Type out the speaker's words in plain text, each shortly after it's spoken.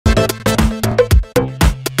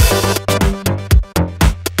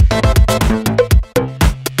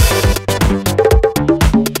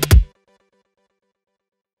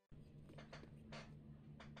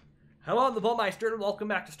the Bowmeister, and welcome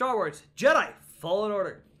back to Star Wars Jedi Fallen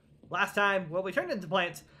Order. Last time, well, we turned into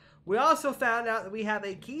plants. We also found out that we have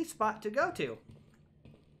a key spot to go to.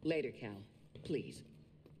 Later, Cal. Please.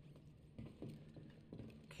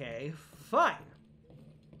 Okay, fine.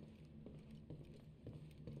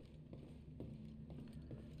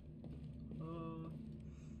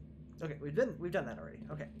 Okay, we've done that already.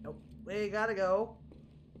 Okay, nope. We gotta go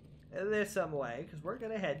this some way, because we're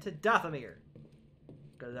gonna head to Dathomir.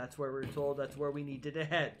 Because that's where we're told that's where we needed to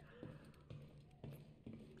head.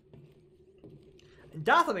 And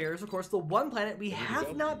Dathomir is, of course, the one planet we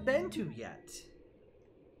have not been to yet.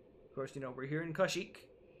 Of course, you know, we're here in Kashyyyk.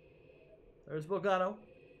 There's Bogano.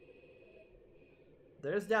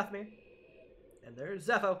 There's Dathomir. And there's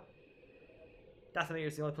Zepho. Dathomir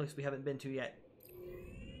is the only place we haven't been to yet.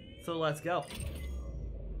 So let's go.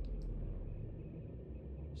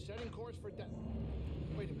 Setting course for Wait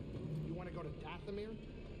a minute. You want to go to Dathomir?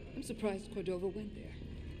 I'm surprised Cordova went there.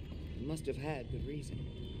 He must have had good reason.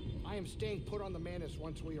 I am staying put on the Manus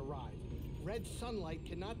once we arrive. Red sunlight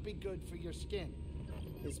cannot be good for your skin.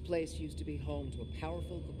 This place used to be home to a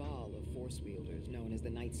powerful cabal of Force wielders known as the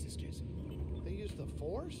Night Sisters. They use the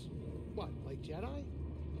Force? What, like Jedi?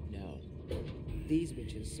 No. These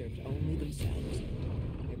witches served only themselves.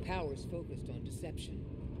 Their powers focused on deception,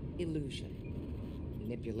 illusion,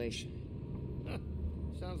 manipulation.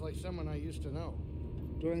 Sounds like someone I used to know.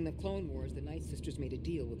 During the Clone Wars, the Night Sisters made a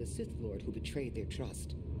deal with a Sith Lord who betrayed their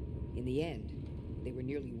trust. In the end, they were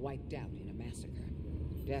nearly wiped out in a massacre.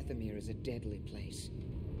 Dathomir is a deadly place.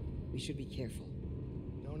 We should be careful.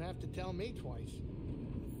 Don't have to tell me twice.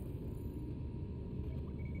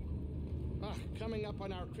 Coming up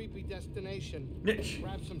on our creepy destination.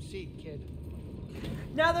 Grab some seat, kid.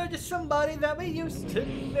 Now they're just somebody that we used to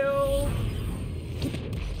know.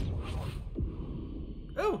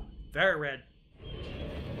 Ooh, very red.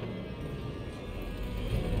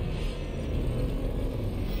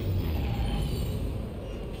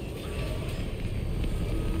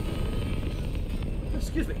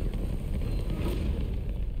 Excuse me.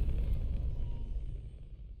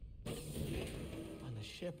 On the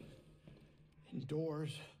ship,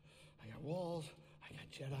 indoors, I got walls, I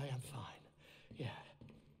got Jedi, I'm fine. Yeah.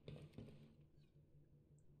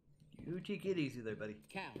 You take it easy there, buddy.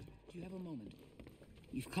 Cal, do you have a moment?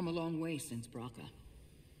 You've come a long way since Braca,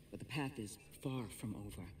 but the path is far from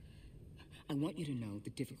over. I want you to know the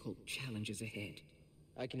difficult challenges ahead.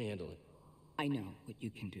 I can handle it. I know what you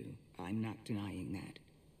can do. I'm not denying that.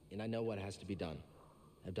 And I know what has to be done.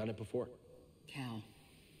 I've done it before. Cal,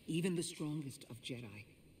 even the strongest of Jedi.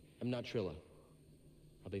 I'm not Trilla.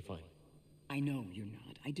 I'll be fine. I know you're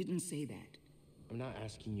not. I didn't say that. I'm not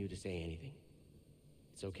asking you to say anything.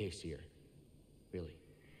 It's okay, Seer. Really.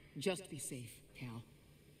 Just be safe, Cal.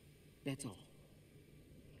 That's all.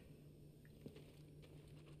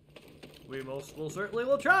 We most certainly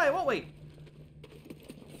will try, won't we?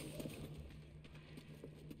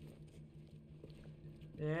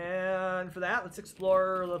 And for that, let's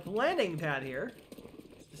explore the landing pad here.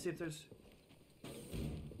 Just to see if there's...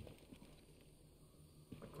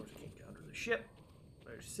 Of course, I can't get under the ship.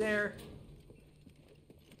 There's Sarah.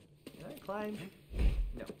 Can I climb?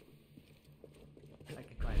 No. I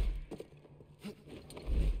can climb.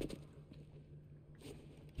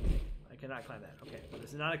 I cannot climb that. Okay,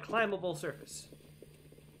 this is not a climbable surface.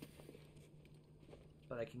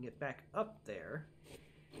 But I can get back up there.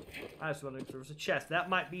 I was wondering if there was a chest. That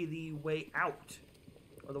might be the way out.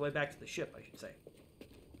 Or the way back to the ship, I should say.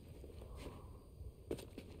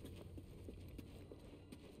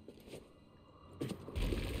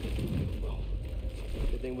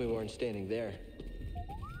 Good thing we weren't standing there.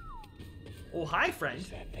 Oh, hi, friend. What's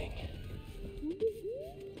that thing?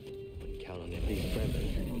 Wouldn't count on it being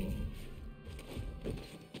friendly.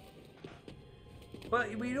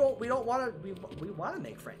 But we don't want to. We want to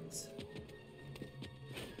make friends.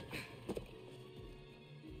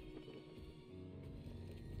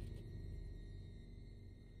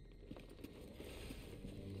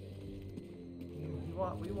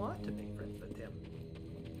 We want to make friends with him.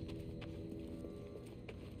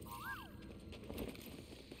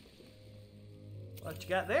 What you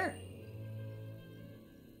got there?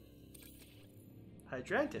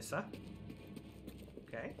 Hydrantis, huh?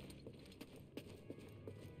 Okay.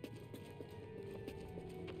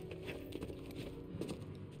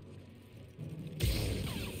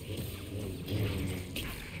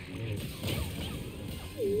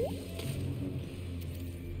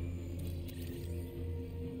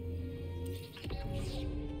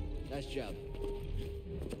 Nice job.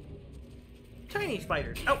 Tiny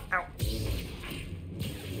spiders. Ow, ow.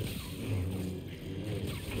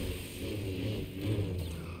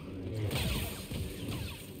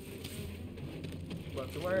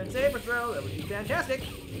 Close to wearing saber throw. That would be fantastic.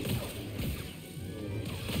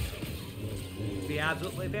 It'd be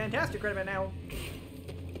absolutely fantastic right about now.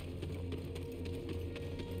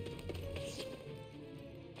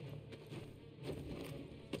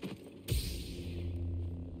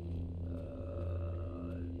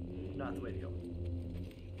 Not the way to go.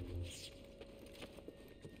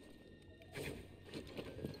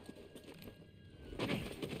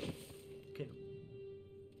 Okay.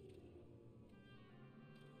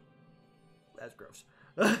 That's gross.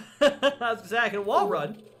 I was gonna say I can wall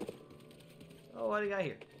run. Oh, what do you got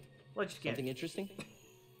here? What'd you get? Something interesting?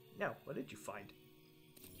 No, what did you find?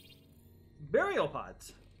 Burial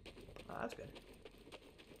pods. Oh, that's good.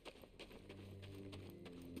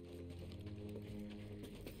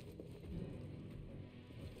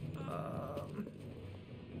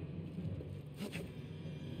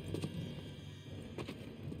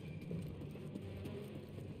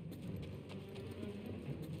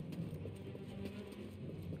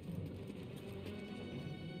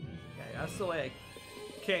 Okay, that's the way I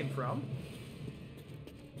came from.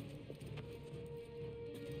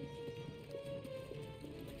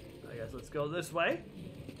 I guess let's go this way.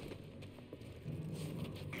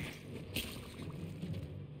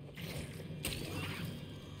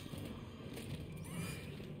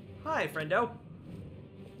 Hi, friendo.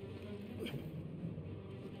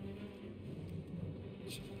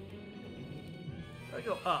 I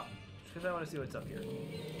go up because I want to see what's up here.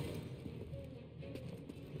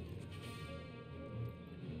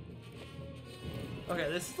 Okay,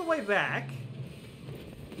 this is the way back.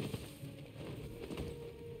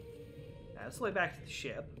 That's the way back to the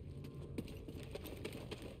ship.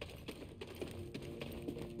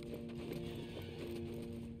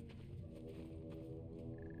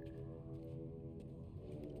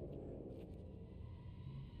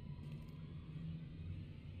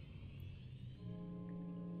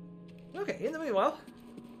 Okay, in the meanwhile.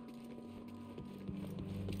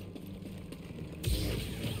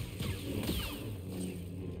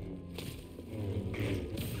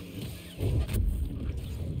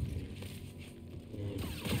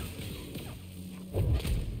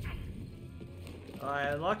 I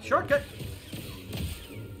unlocked the shortcut.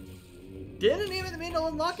 Didn't even mean to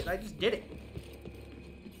unlock it, I just did it.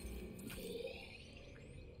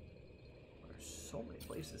 There's so many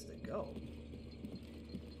places to go.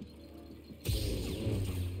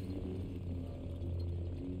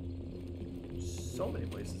 So many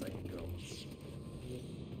places I can go.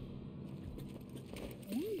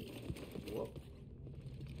 Whoa.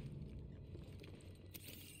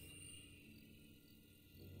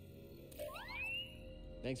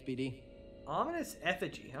 Thanks, BD. Ominous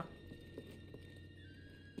effigy, huh?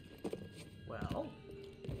 Well.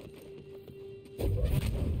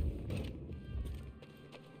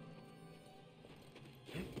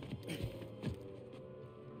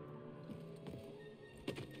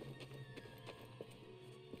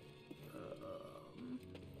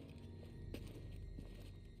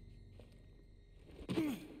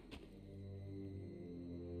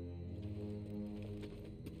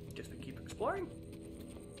 Guess we keep exploring.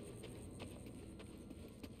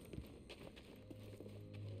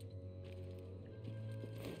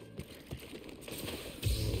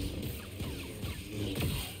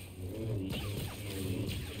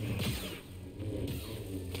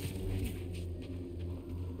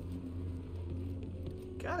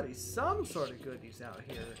 Gotta be some sort of goodies out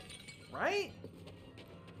here, right?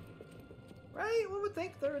 Right? One would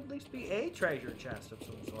think there would at least be a treasure chest of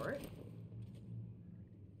some sort.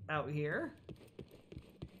 Out here.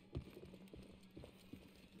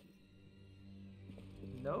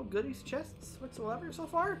 No goodies chests whatsoever so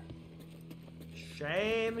far?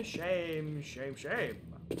 Shame, shame, shame, shame.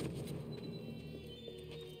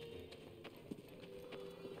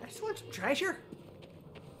 I just want some treasure.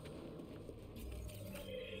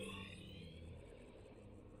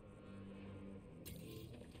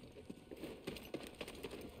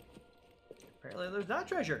 Apparently there's not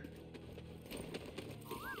treasure.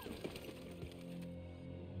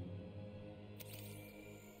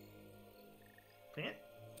 Plant.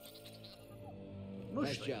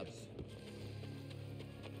 Nice job.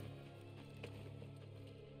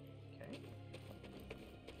 Okay.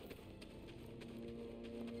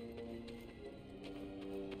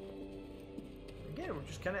 Again, we're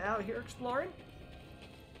just kind of out here exploring.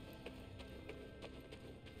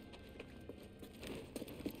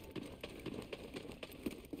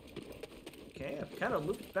 Okay, I've kind of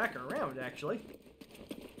looped back around, actually.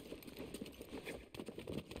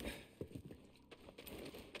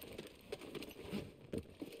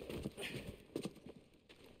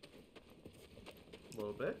 A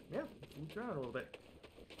little bit, yeah. Looped around a little bit.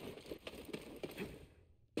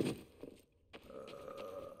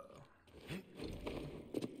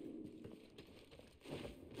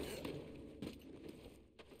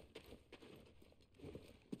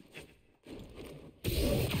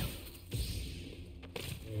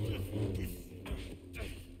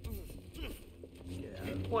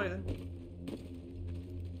 Poison.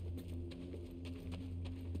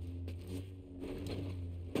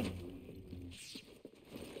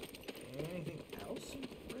 Anything else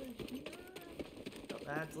right here? No,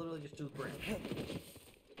 that's literally just 2 brand.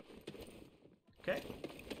 Okay.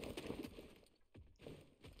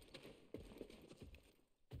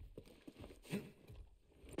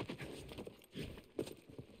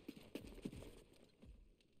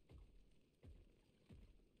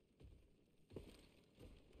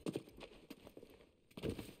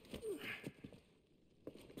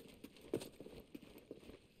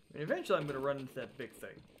 Eventually, I'm going to run into that big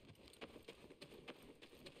thing.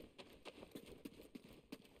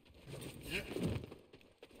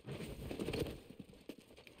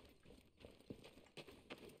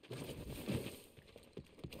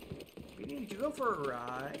 Did you go for a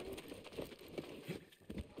ride?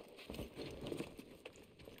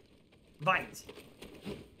 Vines.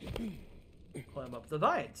 Climb up the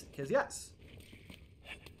vines, because yes.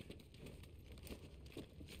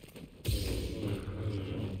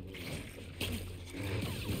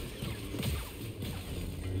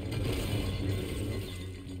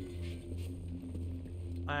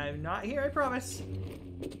 I'm not here, I promise.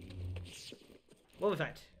 What was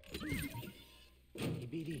that? Hey,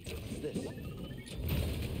 BD, what's this?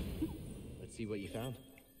 Let's see what you found.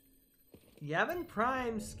 Yavin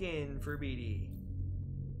Prime skin for BD.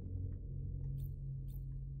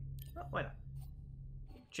 Oh, why not?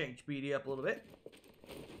 Change BD up a little bit.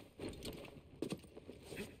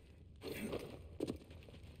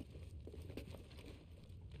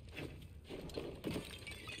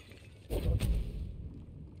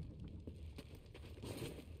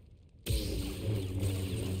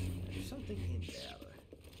 There's something in there.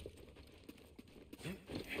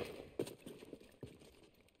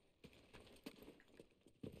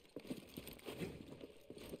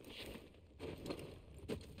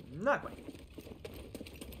 Not quite.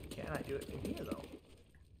 Can I do it from here, though?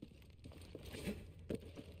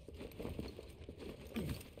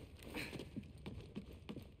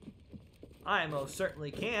 I most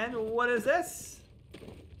certainly can. What is this?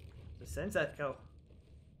 The Sunset Go.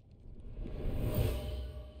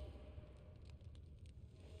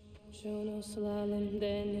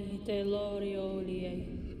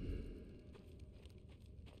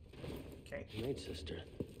 Okay. Night sister,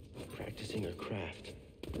 practicing her craft.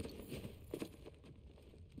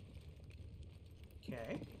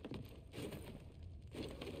 Okay.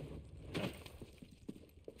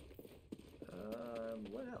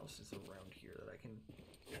 What else is around here that I can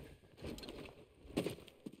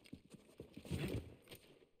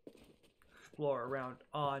explore around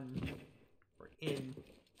on or in?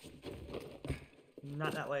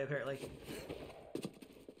 Not that way, apparently.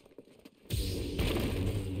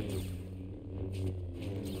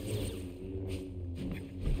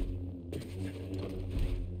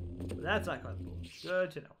 But that's not comfortable.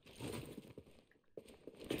 Good to know.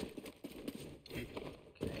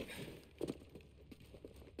 Okay.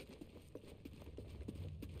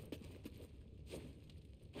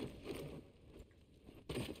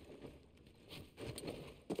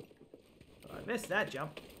 Oh, I missed that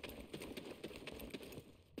jump.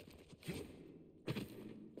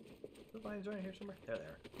 The vines around here somewhere? There they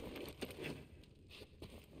are.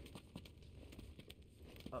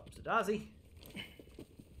 Up to Dazzy.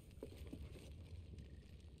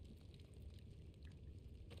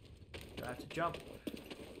 I have to jump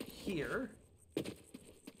here.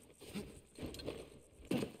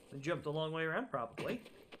 And jump the long way around, probably.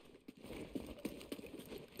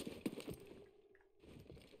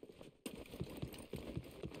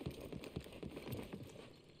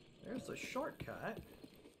 There's the shortcut.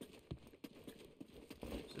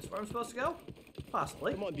 Is this where I'm supposed to go?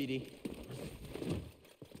 Possibly. Come on, BD.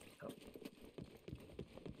 Oh.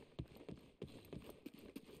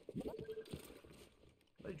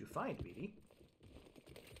 What did you find, BD?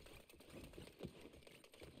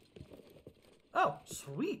 Oh,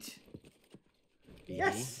 sweet. BD,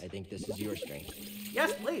 Yes. I think this is your strength.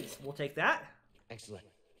 Yes, please. We'll take that. Excellent.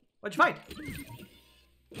 What'd you find?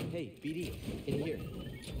 Hey, BD, in here.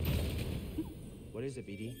 What is it,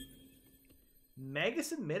 BD?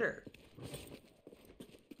 Magus emitter.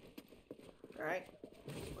 Alright.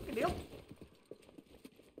 Good deal.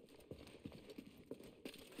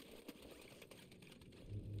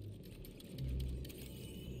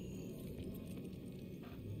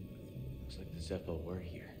 Looks like the Zeppo were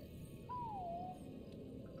here.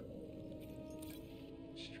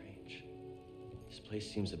 Strange. This place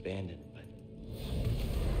seems abandoned, but...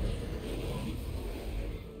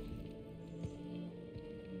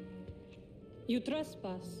 You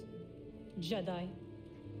trespass, Jedi.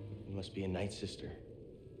 You must be a Night Sister.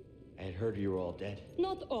 I had heard you were all dead.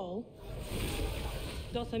 Not all.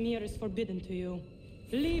 Dathomir is forbidden to you.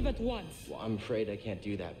 Leave at once. Well, I'm afraid I can't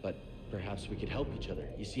do that, but perhaps we could help each other.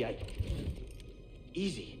 You see,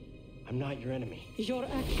 Easy. I'm not your enemy. Your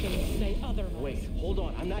actions say otherwise. Wait, hold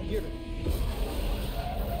on. I'm not here to...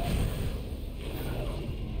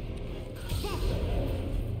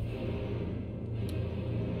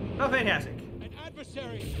 Oh, fantastic. An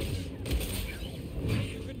adversary!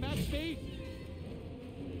 You can match me?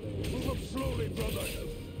 Move up slowly, brother.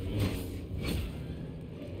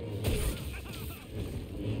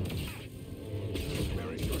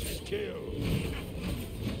 Where is your skill?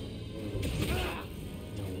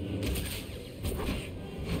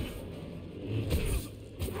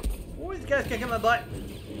 Ooh, these guys kicking my butt.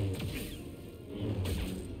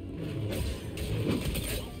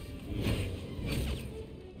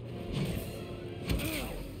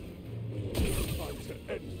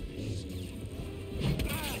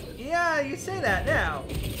 Yeah, you say that now.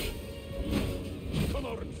 Come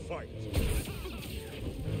out and fight.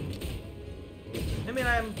 I mean,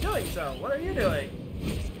 I'm doing so. What are you doing?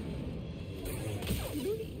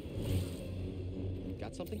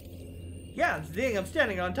 Got something? Yeah, it's the thing I'm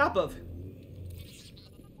standing on top of.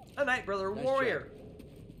 A Night Brother Nice warrior.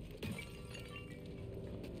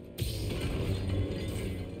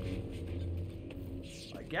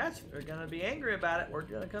 I guess if they're gonna be angry about it, we're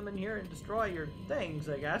gonna come in here and destroy your things,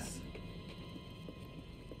 I guess.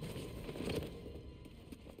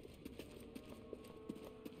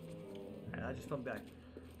 Alright, I just went back.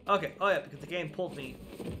 Okay, oh yeah, because the game pulled me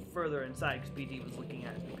further inside because BD was looking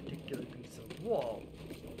at a particular piece of wall.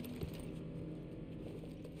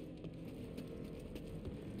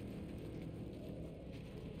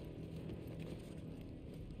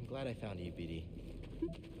 I'm glad I found you, BD.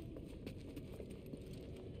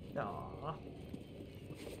 Aww.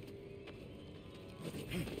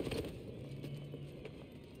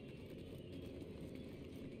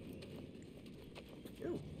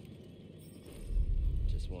 Ooh.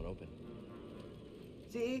 Just won't open.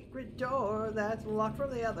 Secret door that's locked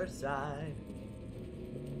from the other side.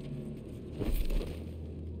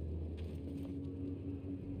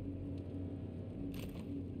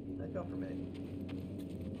 Let go for a minute.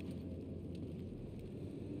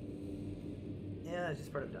 Yeah, it's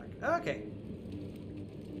just part of the dock. Okay.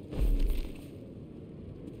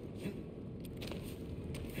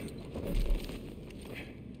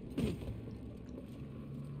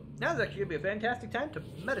 Now's actually gonna be a fantastic time to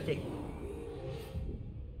meditate.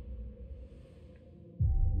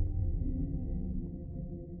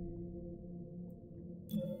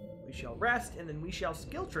 We shall rest, and then we shall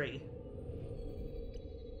skill tree.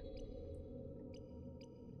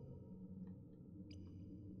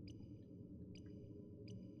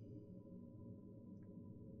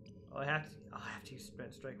 I'll have to use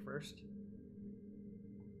Sprint Strike first.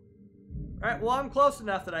 Alright, well, I'm close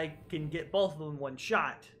enough that I can get both of them in one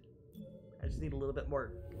shot. I just need a little bit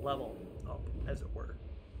more level up, as it were.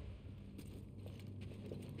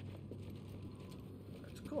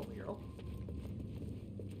 That's cool, Earl.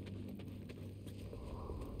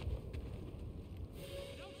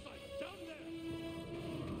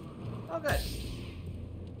 Oh, good.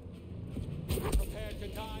 Prepare to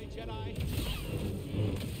die, Jedi.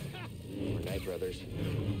 We're Night Brothers.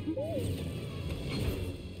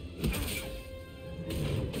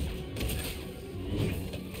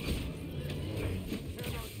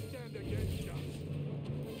 Cannot stand against us.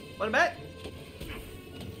 Want a bet?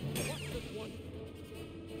 What's this one?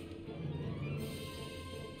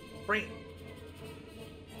 Bring it.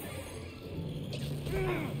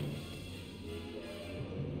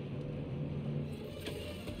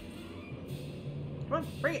 Come on,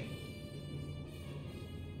 bring it.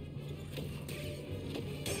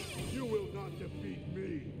 You will not defeat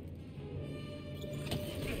me.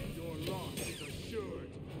 Your loss is assured.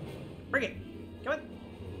 Bring it. Come on.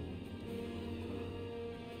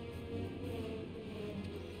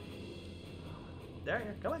 There you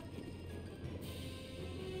go. Come on.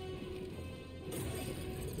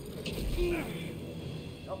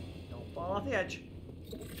 Nope. Don't fall off the edge.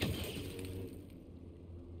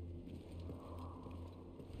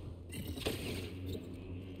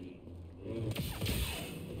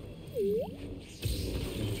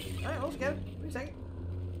 Alright, let's get it. Wait a second.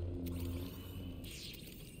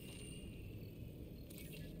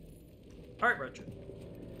 Alright, Roger.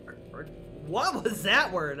 Or what was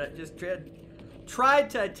that word? I just tried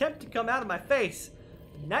to attempt to come out of my face.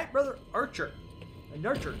 Night Brother Archer. A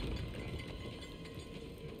nurture.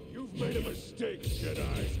 You've made a mistake,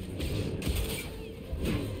 Jedi.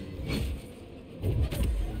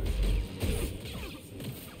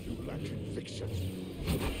 You lack conviction.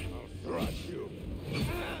 I'll thrash you.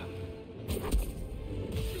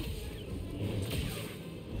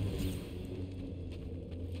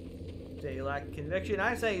 Say you lack conviction.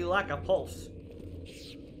 I say you lack a pulse.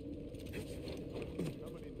 How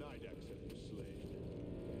many Nidax have you slain?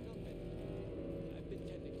 I've been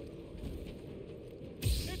tending to.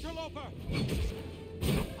 Interloper!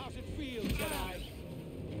 How's it feel, Jedi?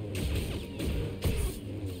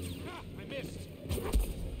 Ah, I missed.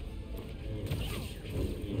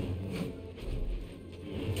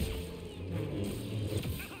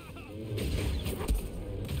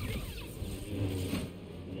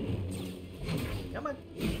 Come on.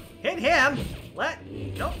 Hit him!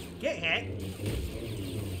 Don't get hit.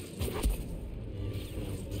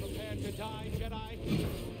 Prepare to die, Jedi.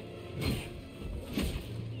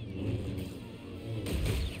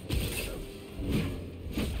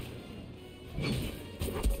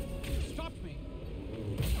 You stopped me.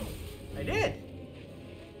 I did.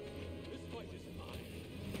 This fight isn't mine.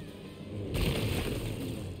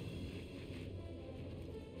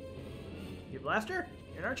 You blaster?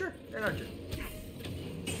 You're an archer? You're an archer.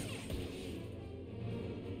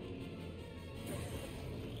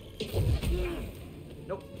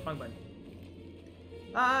 Nope, wrong button.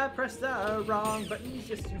 I pressed the wrong buttons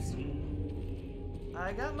just to see.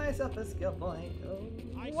 I got myself a skill point. Oh,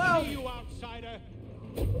 I wow. see you, outsider.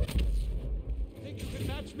 Think you can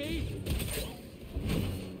match me?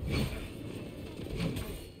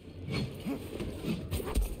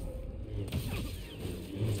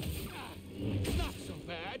 Not so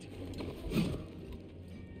bad.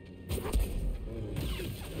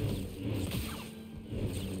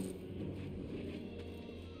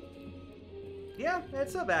 Yeah,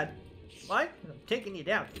 it's so bad. Why? I'm taking you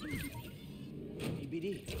down. Hey,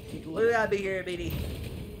 BD, take a What do look. I be here, BD?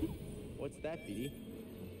 What's that, BD?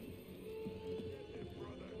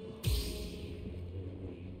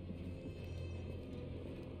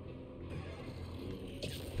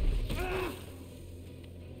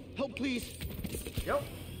 Help, please. Go.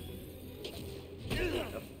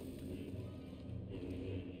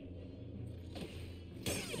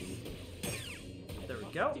 There we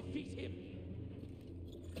go. Defeat him.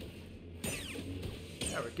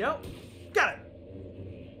 There we go. Got it.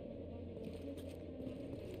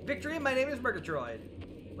 Victory, my name is Murgatroyd.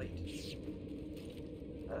 Wait.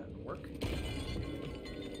 That doesn't work.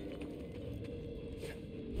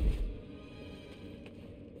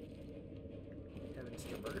 Heavens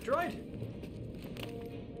to Murgatroyd.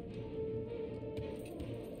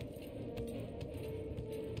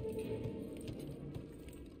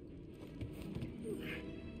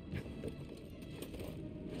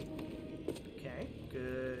 Okay,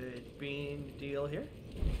 good bean deal here.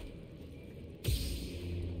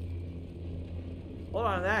 Hold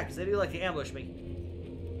on to that, because they do like to ambush me.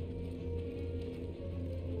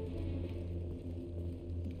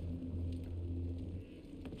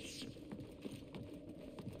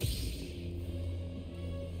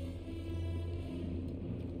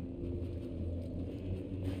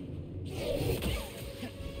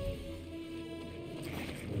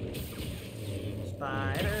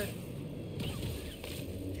 Spider.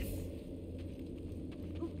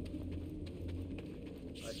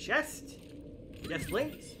 A chest. Yes,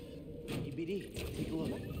 links. Hey, BD, take a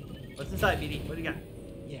look. What's inside, BD? What do you got?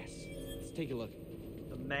 Yes, let's take a look.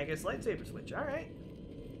 The Magus lightsaber switch. All right.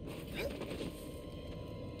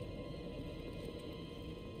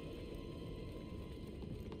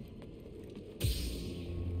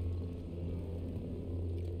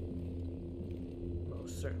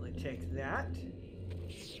 Most certainly take that.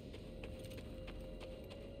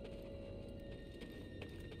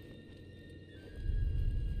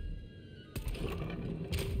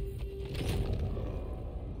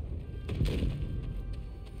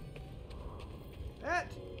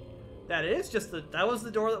 That is just that was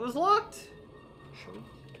the door that was locked. Sure.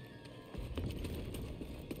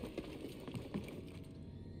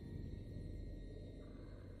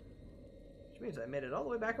 Which means I made it all the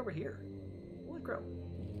way back over here. Holy crow.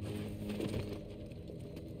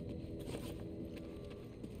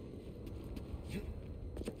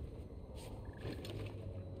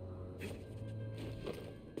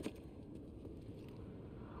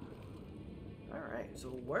 Alright, so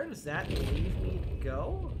where does that leave me to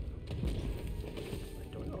go?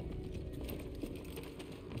 I don't know.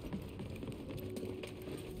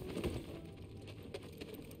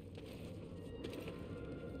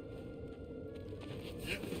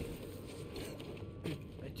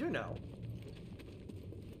 should know.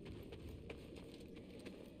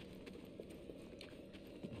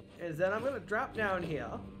 Is that I'm going to drop down here.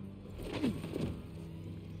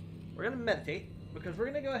 We're going to meditate, because we're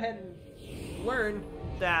going to go ahead and learn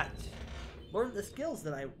the skills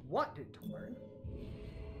that I wanted to learn.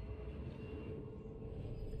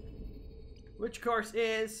 Which, of course,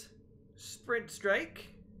 is Sprint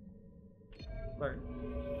Strike. Learn.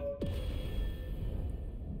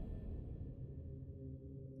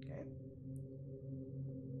 Okay.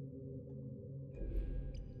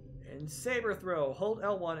 And Saber Throw. Hold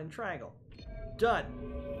L1 and triangle. Done.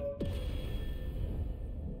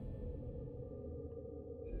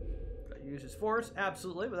 Uses force,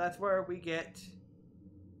 absolutely, but that's where we get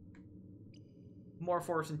more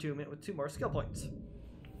force attunement with 2 more skill points.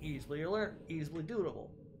 Easily learn, easily doable.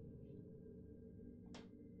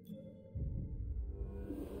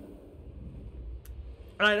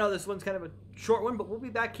 And I know this one's kind of a short one, but we'll be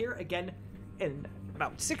back here again in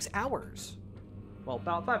about 6 hours. Well,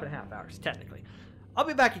 about 5.5 hours, technically. I'll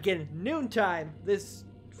be back again noontime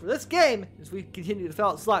for this game as we continue to fill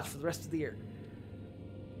out slots for the rest of the year.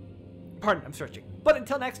 Pardon, I'm stretching. But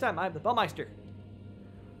until next time, I'm the Bellmeister.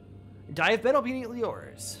 And I have been obediently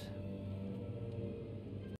yours.